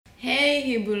Hey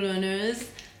Hebrew learners,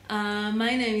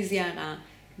 my name is Yaara.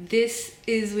 This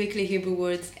is Weekly Hebrew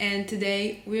Words and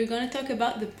today we're going to talk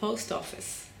about the post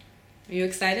office. Are you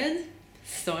excited?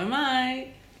 So am I.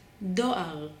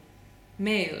 Do'ar,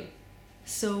 mail.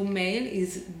 So mail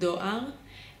is do'ar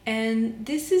and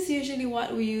this is usually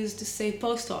what we use to say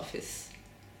post office.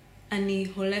 אני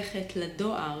הולכת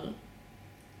לדואר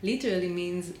literally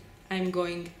means I'm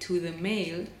going to the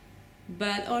mail,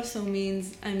 but also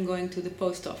means I'm going to the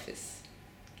post office.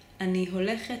 אני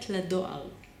הולכת לדואר.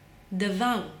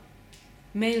 דבר,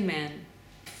 mailman.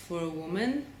 For a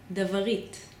woman,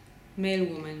 דברית, male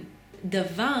woman.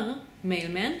 דבר,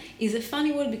 mailman, is a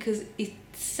funny word because it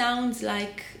sounds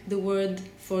like the word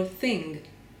for thing.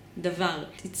 דבר.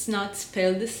 It's not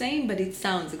spelled the same, but it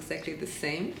sounds exactly the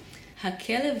same.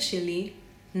 הכלב שלי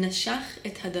נשך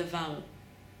את הדבר.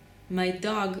 My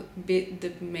dog bit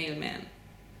the mailman.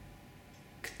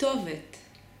 כתובת,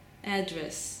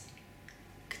 address.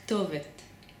 כתובת.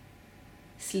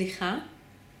 סליחה,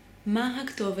 מה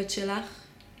הכתובת שלך?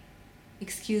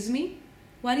 Excuse me,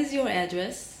 what is your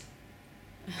address?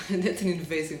 That's an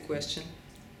invasive question.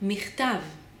 מכתב,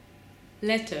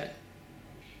 letter.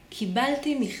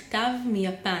 קיבלתי מכתב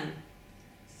מיפן.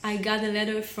 I got a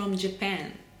letter from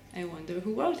Japan. I wonder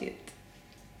who wrote it.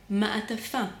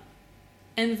 מעטפה,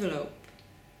 envelope.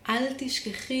 אל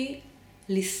תשכחי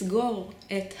לסגור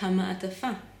את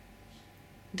המעטפה.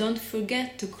 Don't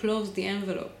forget to close the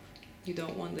envelope. You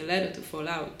don't want the letter to fall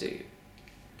out, do you?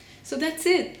 So that's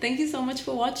it. Thank you so much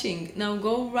for watching. Now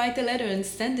go write a letter and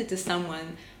send it to someone.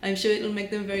 I'm sure it will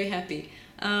make them very happy.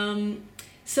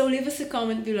 So leave us a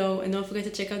comment below and don't forget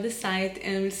to check out the site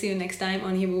and we'll see you next time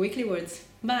on Hebrew Weekly Words.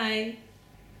 Bye!